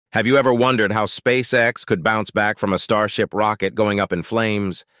Have you ever wondered how SpaceX could bounce back from a Starship rocket going up in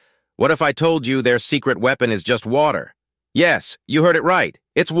flames? What if I told you their secret weapon is just water? Yes, you heard it right.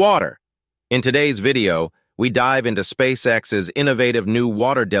 It's water. In today's video, we dive into SpaceX's innovative new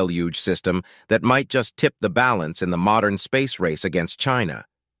water deluge system that might just tip the balance in the modern space race against China.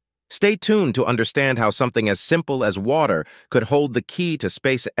 Stay tuned to understand how something as simple as water could hold the key to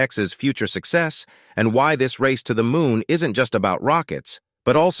SpaceX's future success and why this race to the moon isn't just about rockets,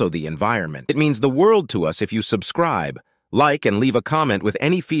 but also the environment. It means the world to us if you subscribe, like, and leave a comment with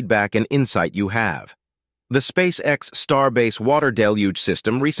any feedback and insight you have. The SpaceX Starbase water deluge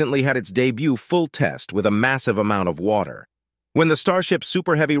system recently had its debut full test with a massive amount of water. When the Starship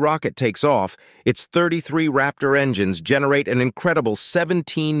Super Heavy rocket takes off, its 33 Raptor engines generate an incredible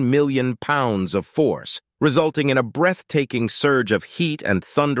 17 million pounds of force, resulting in a breathtaking surge of heat and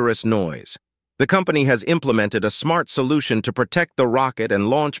thunderous noise. The company has implemented a smart solution to protect the rocket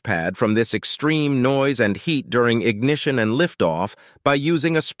and launch pad from this extreme noise and heat during ignition and liftoff by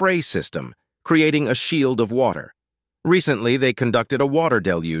using a spray system, creating a shield of water. Recently, they conducted a water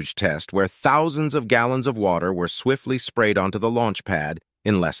deluge test where thousands of gallons of water were swiftly sprayed onto the launch pad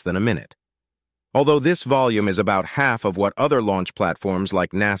in less than a minute. Although this volume is about half of what other launch platforms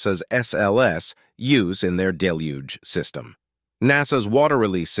like NASA's SLS use in their deluge system. NASA's water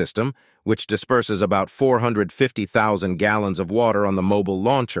release system, which disperses about 450,000 gallons of water on the mobile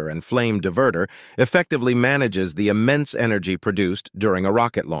launcher and flame diverter, effectively manages the immense energy produced during a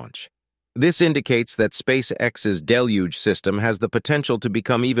rocket launch. This indicates that SpaceX's deluge system has the potential to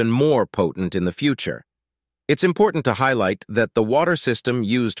become even more potent in the future. It's important to highlight that the water system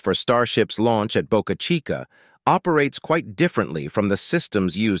used for Starship's launch at Boca Chica operates quite differently from the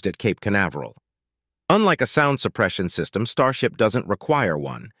systems used at Cape Canaveral. Unlike a sound suppression system, Starship doesn't require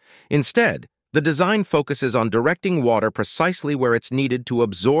one. Instead, the design focuses on directing water precisely where it's needed to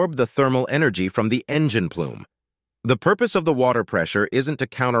absorb the thermal energy from the engine plume. The purpose of the water pressure isn't to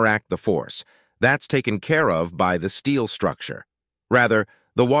counteract the force. That's taken care of by the steel structure. Rather,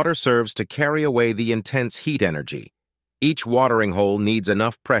 the water serves to carry away the intense heat energy. Each watering hole needs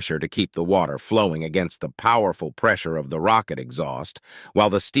enough pressure to keep the water flowing against the powerful pressure of the rocket exhaust, while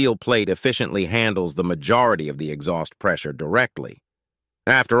the steel plate efficiently handles the majority of the exhaust pressure directly.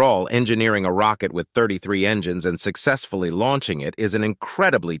 After all, engineering a rocket with 33 engines and successfully launching it is an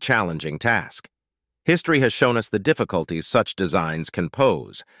incredibly challenging task. History has shown us the difficulties such designs can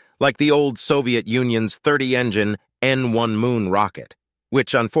pose, like the old Soviet Union's 30-engine N-1 Moon rocket,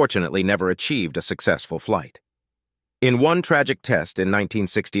 which unfortunately never achieved a successful flight. In one tragic test in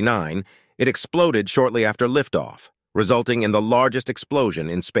 1969, it exploded shortly after liftoff, resulting in the largest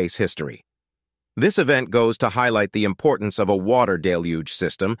explosion in space history. This event goes to highlight the importance of a water deluge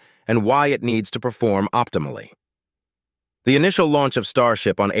system and why it needs to perform optimally. The initial launch of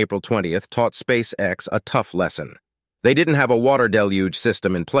Starship on April 20th taught SpaceX a tough lesson. They didn't have a water deluge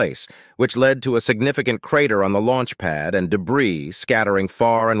system in place, which led to a significant crater on the launch pad and debris scattering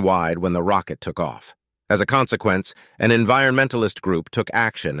far and wide when the rocket took off. As a consequence, an environmentalist group took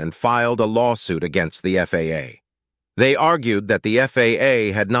action and filed a lawsuit against the FAA. They argued that the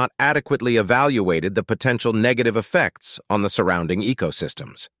FAA had not adequately evaluated the potential negative effects on the surrounding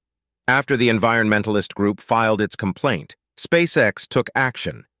ecosystems. After the environmentalist group filed its complaint, SpaceX took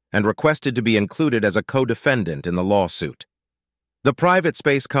action and requested to be included as a co-defendant in the lawsuit. The private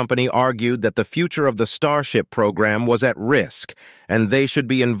space company argued that the future of the Starship program was at risk and they should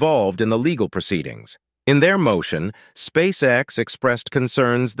be involved in the legal proceedings. In their motion, SpaceX expressed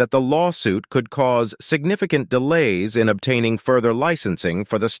concerns that the lawsuit could cause significant delays in obtaining further licensing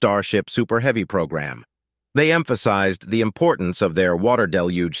for the Starship Super Heavy program. They emphasized the importance of their water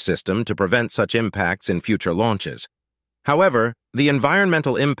deluge system to prevent such impacts in future launches. However, the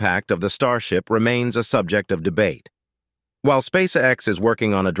environmental impact of the Starship remains a subject of debate. While SpaceX is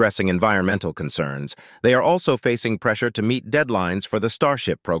working on addressing environmental concerns, they are also facing pressure to meet deadlines for the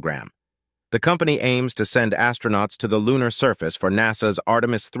Starship program. The company aims to send astronauts to the lunar surface for NASA's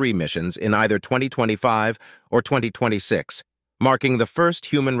Artemis 3 missions in either 2025 or 2026, marking the first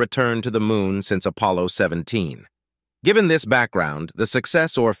human return to the moon since Apollo 17. Given this background, the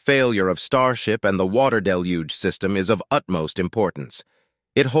success or failure of Starship and the water deluge system is of utmost importance.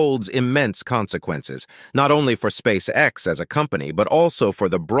 It holds immense consequences, not only for SpaceX as a company, but also for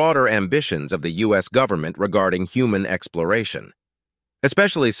the broader ambitions of the U.S. government regarding human exploration.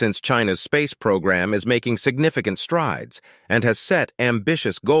 Especially since China's space program is making significant strides and has set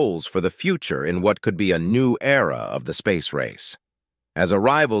ambitious goals for the future in what could be a new era of the space race. As a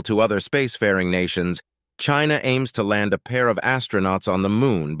rival to other spacefaring nations, China aims to land a pair of astronauts on the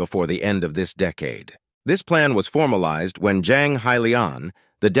moon before the end of this decade. This plan was formalized when Zhang Hailian,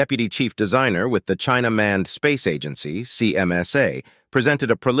 The deputy chief designer with the China Manned Space Agency, CMSA, presented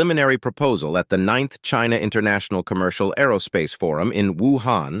a preliminary proposal at the 9th China International Commercial Aerospace Forum in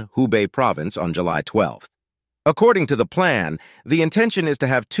Wuhan, Hubei Province on July 12th. According to the plan, the intention is to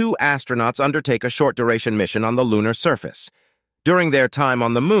have 2 astronauts undertake a short-duration mission on the lunar surface. During their time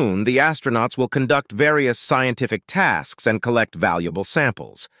on the moon, the astronauts will conduct various scientific tasks and collect valuable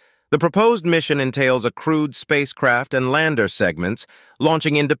samples. The proposed mission entails a crewed spacecraft and lander segments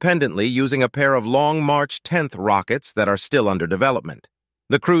launching independently using a pair of Long March 10th rockets that are still under development.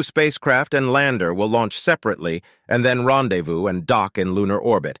 The crew spacecraft and lander will launch separately and then rendezvous and dock in lunar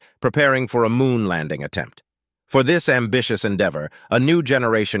orbit, preparing for a moon landing attempt. For this ambitious endeavor, a new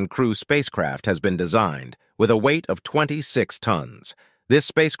generation crew spacecraft has been designed, with a weight of 26 tons. This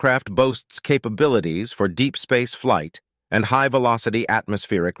spacecraft boasts capabilities for deep space flight and high-velocity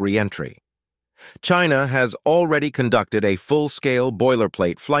atmospheric re-entry. China has already conducted a full-scale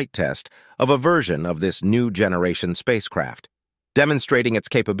boilerplate flight test of a version of this new generation spacecraft, demonstrating its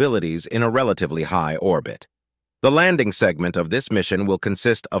capabilities in a relatively high orbit. The landing segment of this mission will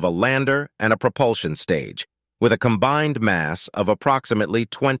consist of a lander and a propulsion stage, with a combined mass of approximately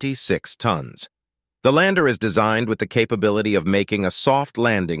 26 tons. The lander is designed with the capability of making a soft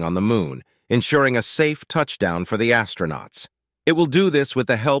landing on the moon, ensuring a safe touchdown for the astronauts. It will do this with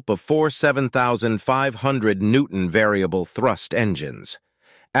the help of 4 7,500 Newton variable thrust engines.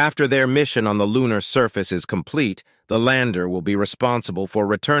 After their mission on the lunar surface is complete, the lander will be responsible for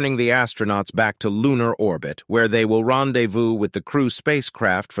returning the astronauts back to lunar orbit, where they will rendezvous with the crew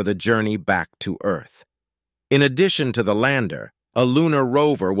spacecraft for the journey back to Earth. In addition to the lander, a lunar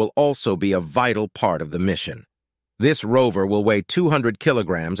rover will also be a vital part of the mission. This rover will weigh 200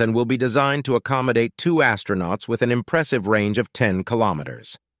 kilograms and will be designed to accommodate 2 astronauts with an impressive range of 10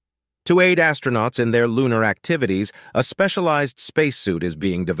 kilometers. To aid astronauts in their lunar activities, a specialized spacesuit is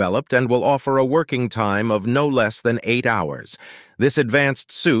being developed and will offer a working time of no less than 8 hours. This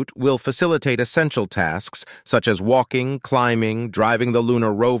advanced suit will facilitate essential tasks such as walking, climbing, driving the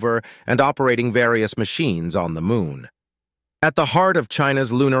lunar rover, and operating various machines on the moon. At the heart of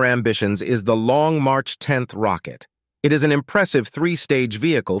China's lunar ambitions is the Long March 10th rocket. It is an impressive 3-stage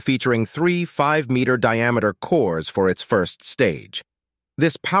vehicle featuring 3 5-meter diameter cores for its first stage.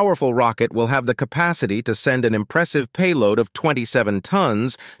 This powerful rocket will have the capacity to send an impressive payload of 27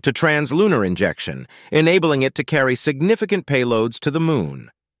 tons to translunar injection, enabling it to carry significant payloads to the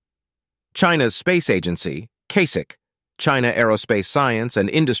moon. China's space agency, CASIC, China Aerospace Science and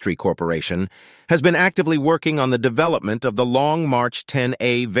Industry Corporation, has been actively working on the development of the Long March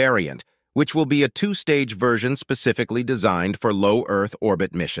 10A variant, which will be a 2-stage version specifically designed for low Earth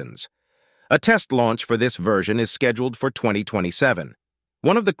orbit missions. A test launch for this version is scheduled for 2027.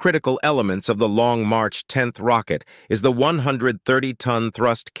 One of the critical elements of the Long March 10th rocket is the 130-ton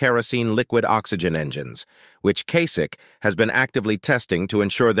thrust kerosene liquid oxygen engines, which CASIC has been actively testing to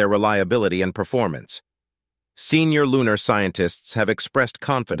ensure their reliability and performance. Senior lunar scientists have expressed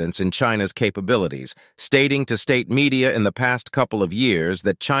confidence in China's capabilities, stating to state media in the past couple of years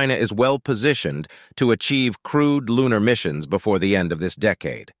that China is well positioned to achieve crewed lunar missions before the end of this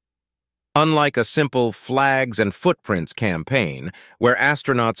decade. Unlike a simple flags and footprints campaign, where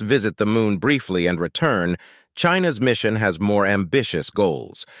astronauts visit the moon briefly and return, China's mission has more ambitious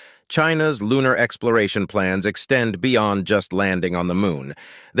goals. China's lunar exploration plans extend beyond just landing on the moon.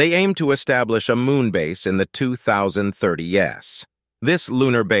 They aim to establish a moon base in the 2030s. This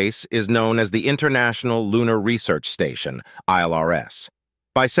lunar base is known as the International Lunar Research Station, ILRS.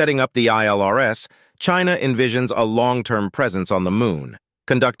 By setting up the ILRS, China envisions a long-term presence on the moon,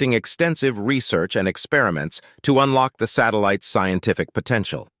 conducting extensive research and experiments to unlock the satellite's scientific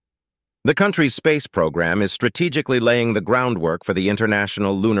potential. The country's space program is strategically laying the groundwork for the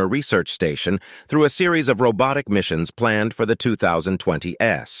International Lunar Research Station through a series of robotic missions planned for the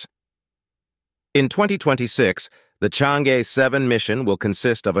 2020s. In 2026, the Chang'e 7 mission will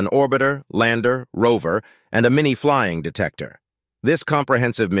consist of an orbiter, lander, rover, and a mini-flying detector. This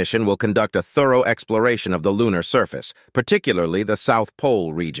comprehensive mission will conduct a thorough exploration of the lunar surface, particularly the South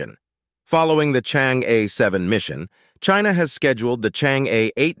Pole region. Following the Chang'e 7 mission, China has scheduled the Chang'e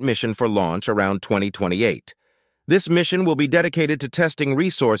 8 mission for launch around 2028. This mission will be dedicated to testing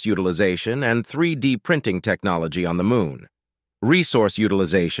resource utilization and 3D printing technology on the moon. Resource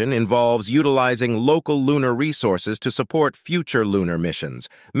utilization involves utilizing local lunar resources to support future lunar missions,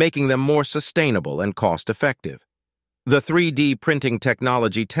 making them more sustainable and cost-effective. The 3D printing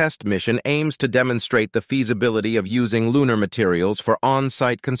technology test mission aims to demonstrate the feasibility of using lunar materials for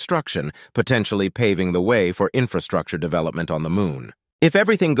on-site construction, potentially paving the way for infrastructure development on the moon. If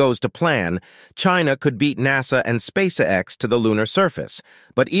everything goes to plan, China could beat NASA and SpaceX to the lunar surface,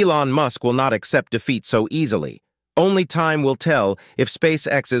 but Elon Musk will not accept defeat so easily. Only time will tell if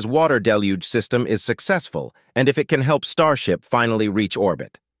SpaceX's water deluge system is successful and if it can help Starship finally reach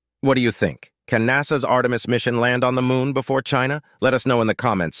orbit. What do you think? Can NASA's Artemis mission land on the moon before China? Let us know in the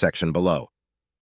comments section below.